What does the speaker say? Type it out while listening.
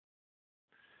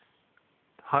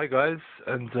Hi guys,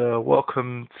 and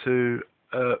welcome to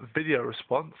a video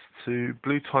response to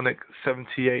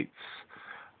Bluetonic78's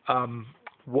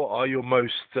what are your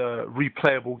most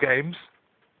replayable games.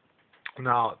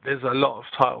 Now, there's a lot of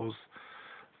titles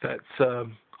that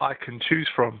I can choose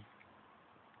from.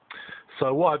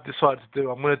 So what I've decided to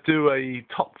do, I'm going to do a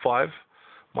top 5,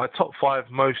 my top 5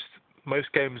 most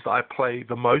games that I play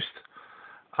the most.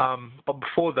 But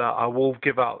before that, I will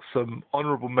give out some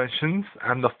honourable mentions,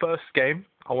 and the first game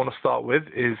I want to start with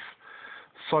is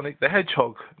Sonic the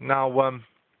Hedgehog. Now,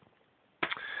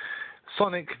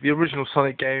 Sonic, the original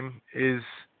Sonic game, is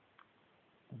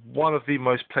one of the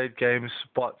most played games,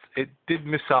 but it did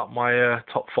miss out my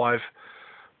top 5.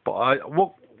 But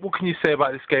what can you say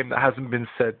about this game that hasn't been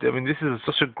said? I mean, this is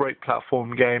such a great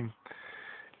platform game.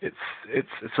 It's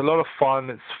a lot of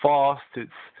fun. It's fast. It's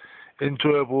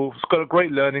enjoyable. It's got a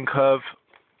great learning curve.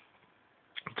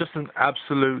 Just an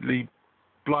absolutely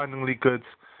blindingly good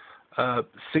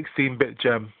 16-bit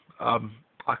gem.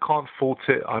 I can't fault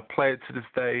it. I play it to this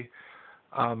day.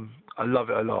 I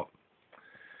love it a lot.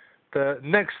 The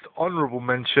next honourable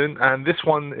mention, and this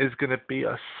one is going to be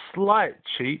a slight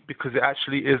cheat because it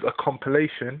actually is a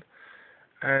compilation,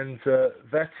 and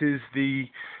that is the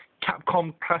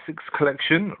Capcom Classics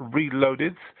Collection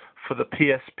Reloaded for the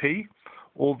PSP.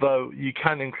 Although you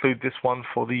can include this one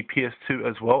for the PS2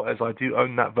 as well, as I do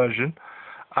own that version.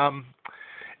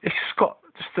 It's got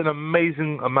just an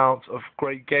amazing amount of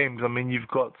great games. I mean, you've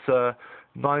got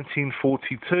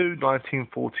 1942,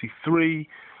 1943,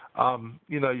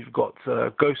 you've got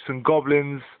Ghosts and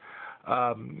Goblins,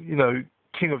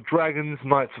 King of Dragons,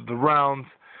 Knights of the Round.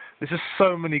 There's just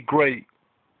so many great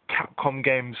Capcom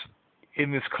games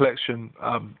in this collection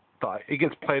that it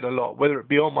gets played a lot, whether it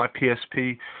be on my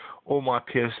PSP or my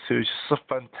PS2. It's just a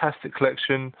fantastic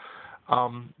collection.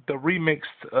 The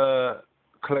remixed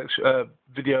collection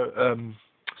the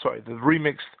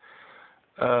remixed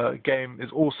game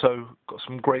is also got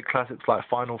some great classics like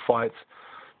Final Fight.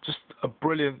 Just a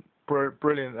brilliant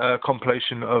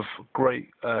compilation of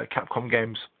great Capcom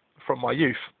games from my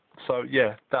youth. So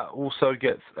yeah, that also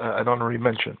gets an honorary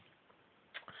mention.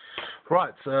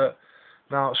 Right,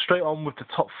 now straight on with the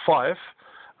top 5.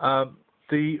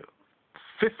 The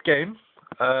fifth game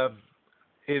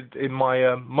in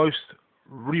my most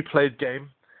replayed game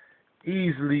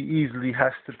easily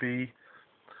has to be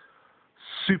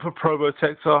Super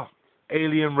Probotector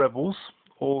Alien Rebels,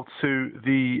 or to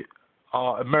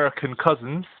our American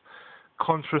cousins,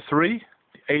 Contra 3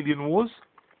 Alien Wars.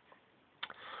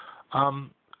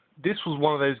 This was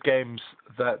one of those games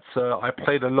that I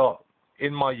played a lot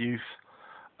in my youth,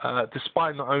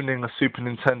 despite not owning a Super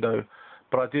Nintendo.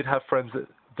 But I did have friends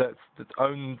that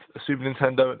owned a Super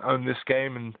Nintendo and owned this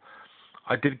game, and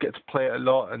I did get to play it a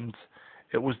lot, and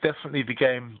it was definitely the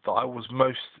game that I was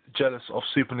most jealous of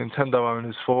Super Nintendo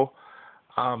owners for.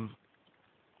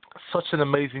 Such an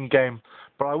amazing game,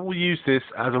 but I will use this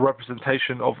as a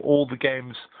representation of all the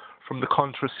games from the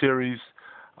Contra series.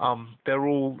 They're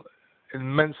all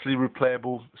immensely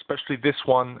replayable, especially this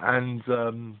one and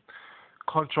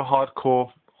Contra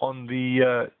Hardcore on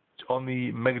the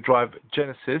Mega Drive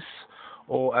Genesis,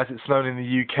 or as it's known in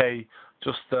the UK,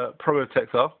 just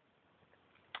Probotector.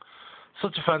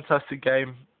 Such a fantastic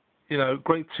game,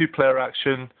 great 2-player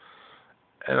action,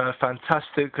 and a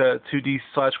fantastic 2D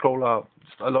side scroller.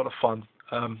 Just a lot of fun.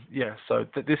 Yeah, so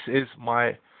this is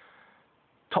my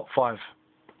top 5.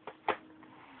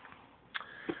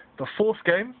 The fourth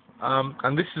game,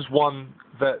 and this is one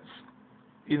that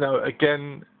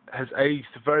again has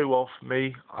aged very well for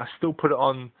me. I still put it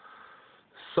on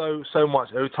so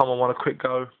much every time I want a quick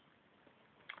go,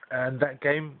 and that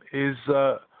game is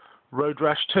Road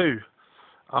Rash 2.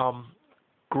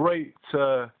 Great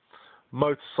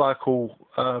motorcycle,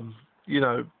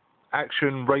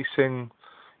 action racing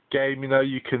game.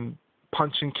 You can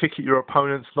punch and kick at your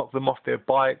opponents, knock them off their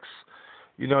bikes.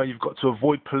 You've got to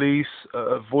avoid police,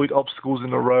 avoid obstacles in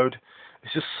the road.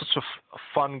 It's just such a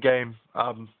fun game.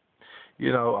 I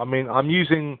mean, I'm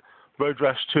using Road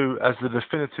Rash 2 as the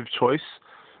definitive choice,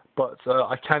 but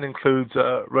I can include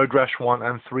Road Rash 1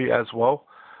 and 3 as well.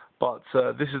 But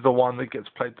this is the one that gets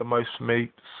played the most for me.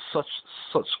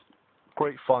 Such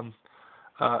great fun.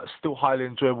 Still highly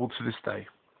enjoyable to this day.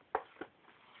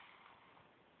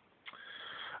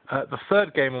 The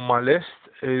third game on my list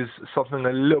is something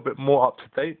a little bit more up to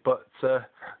date, but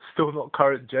still not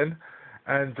current gen.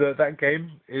 And that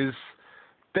game is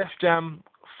Def Jam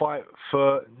Fight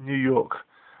for New York.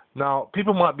 Now,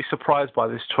 people might be surprised by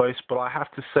this choice, but I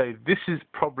have to say, this is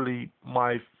probably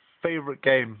my favorite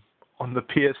game on the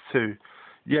PS2.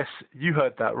 Yes, you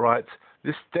heard that right.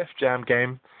 This Def Jam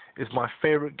game is my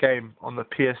favorite game on the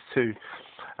PS2.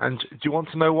 And do you want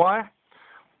to know why?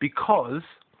 Because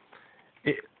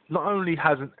it not only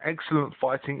has an excellent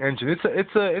fighting engine,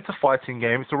 it's a fighting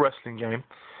game, it's a wrestling game,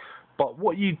 but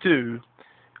what you do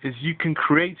is you can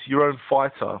create your own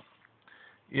fighter.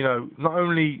 You know, not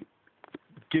only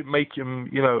make him,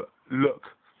 you know, look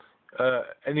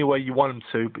any way you want him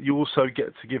to, but you also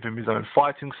get to give him his own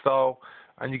fighting style,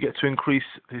 and you get to increase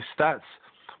his stats,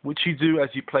 which you do as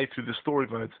you play through the story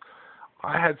modes.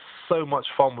 I had so much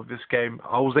fun with this game.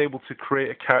 I was able to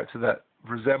create a character that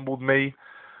resembled me.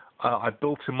 I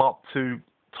built him up to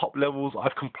top levels.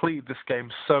 I've completed this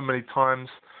game so many times.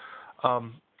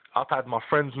 I've had my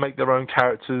friends make their own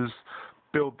characters,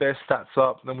 build their stats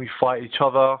up, then we fight each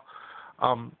other.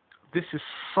 This is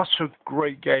such a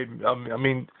great game. I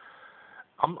mean,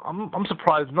 I'm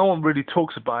surprised no one really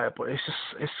talks about it, but it's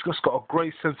just got a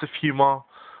great sense of humor.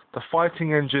 The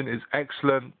fighting engine is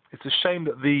excellent. It's a shame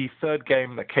that the third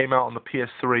game that came out on the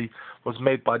PS3 was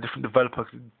made by a different developer.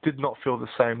 It did not feel the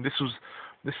same. This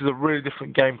is a really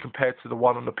different game compared to the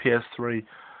one on the PS3.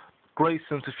 Great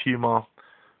sense of humor,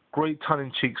 great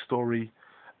tongue-in-cheek story,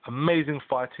 amazing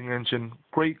fighting engine,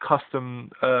 great custom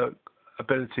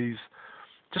abilities.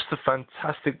 Just a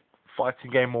fantastic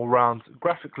fighting game all round.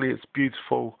 Graphically, it's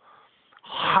beautiful.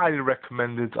 Highly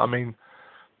recommended. I mean,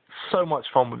 so much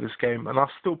fun with this game, and I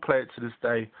still play it to this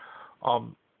day.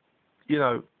 You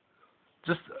know,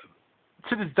 just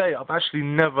to this day, I've actually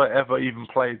never ever even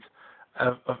played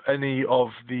of any of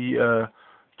the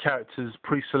characters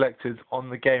pre-selected on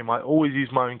the game. I always use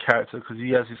my own character because he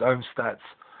has his own stats,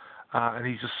 and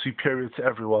he's just superior to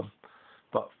everyone.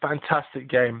 But fantastic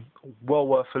game, well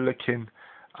worth a look in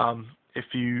if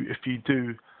you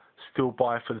do still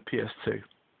buy for the PS2.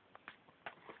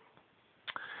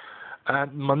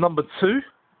 And my number 2,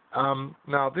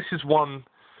 now this is one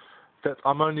that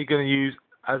I'm only going to use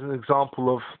as an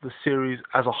example of the series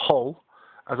as a whole,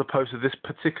 as opposed to this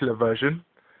particular version,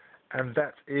 and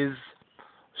that is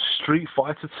Street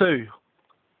Fighter 2.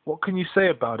 What can you say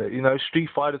about it? You know, Street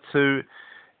Fighter 2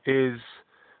 is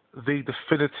the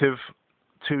definitive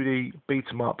 2D beat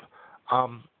 'em up.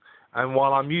 And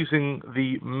while I'm using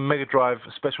the Mega Drive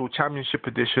Special Championship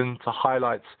Edition to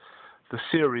highlight the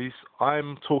series,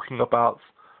 I'm talking about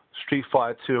Street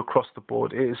Fighter 2 across the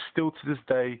board. It is still to this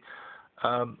day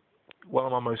one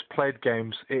of my most played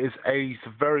games. It is aged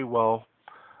very well.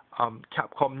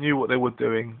 Capcom knew what they were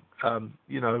doing.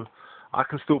 You know, I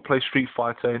can still play Street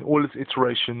Fighter in all its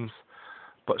iterations,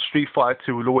 but Street Fighter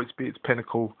 2 will always be its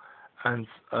pinnacle, and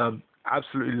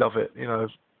absolutely love it. You know,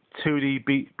 2D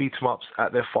beat 'em ups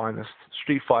at their finest.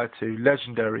 Street Fighter 2,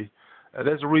 legendary.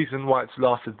 There's a reason why it's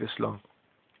lasted this long.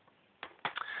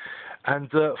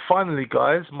 And finally,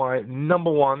 guys, my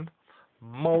number 1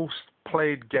 most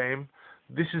played game.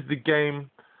 This is the game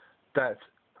that,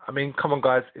 I mean, come on,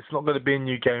 guys, it's not going to be a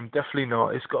new game. Definitely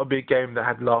not. It's got to be a game that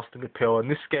had lasting appeal. And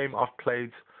this game I've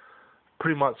played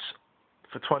pretty much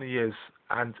for 20 years,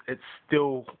 and it's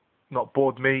still not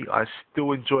bored me. I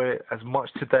still enjoy it as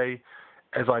much today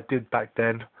as I did back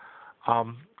then.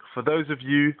 For those of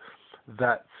you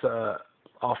that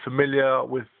are familiar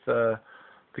with the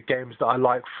games that I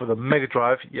like for the Mega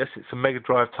Drive, yes, it's a Mega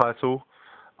Drive title,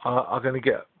 are going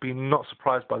to be not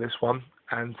surprised by this one.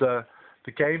 And the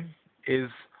game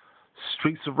is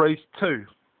Streets of Rage 2.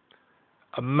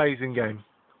 Amazing game.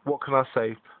 What can I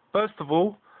say? First of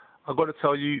all, I've got to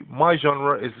tell you, my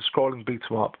genre is the scrolling beat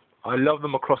 'em up. I love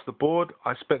them across the board.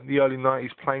 I spent the early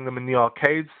 90s playing them in the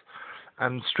arcades,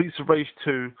 and Streets of Rage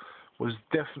 2 was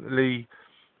definitely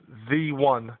the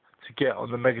one to get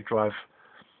on the Mega Drive.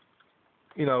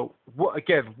 You know,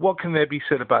 what can there be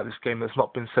said about this game that's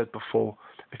not been said before?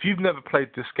 If you've never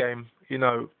played this game, you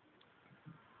know,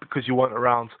 because you weren't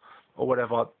around or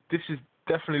whatever, this is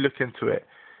definitely look into it.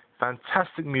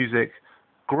 Fantastic music,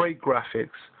 great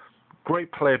graphics,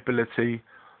 great playability.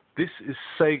 This is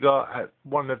Sega at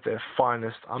one of their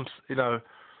finest. You know,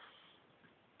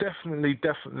 definitely.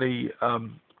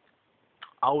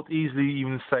 I would easily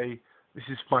even say this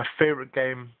is my favorite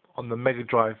game on the Mega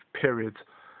Drive. Period.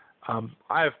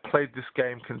 I have played this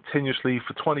game continuously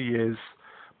for 20 years.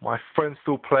 My friends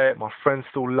still play it. My friends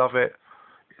still love it.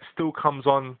 It still comes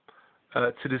on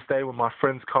to this day when my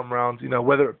friends come around. You know,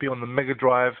 whether it be on the Mega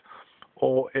Drive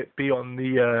or it be on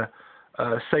the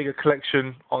Sega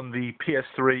Collection on the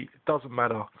PS3, it doesn't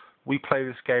matter. We play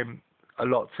this game a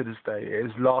lot to this day. It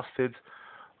has lasted.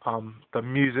 The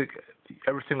music,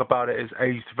 everything about it is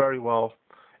aged very well.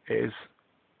 It is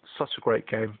such a great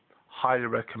game. Highly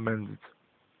recommended.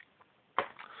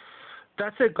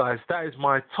 That's it, guys. That is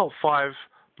my top 5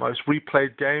 most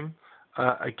replayed game.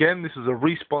 Again, this is a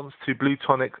response to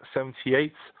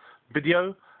Bluetonic78's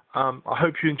video. I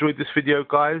hope you enjoyed this video,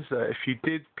 guys. If you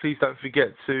did, please don't forget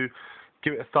to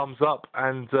give it a thumbs up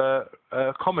and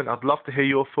comment. I'd love to hear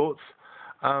your thoughts.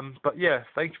 But yeah,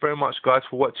 thank you very much, guys,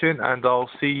 for watching, and I'll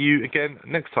see you again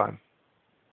next time.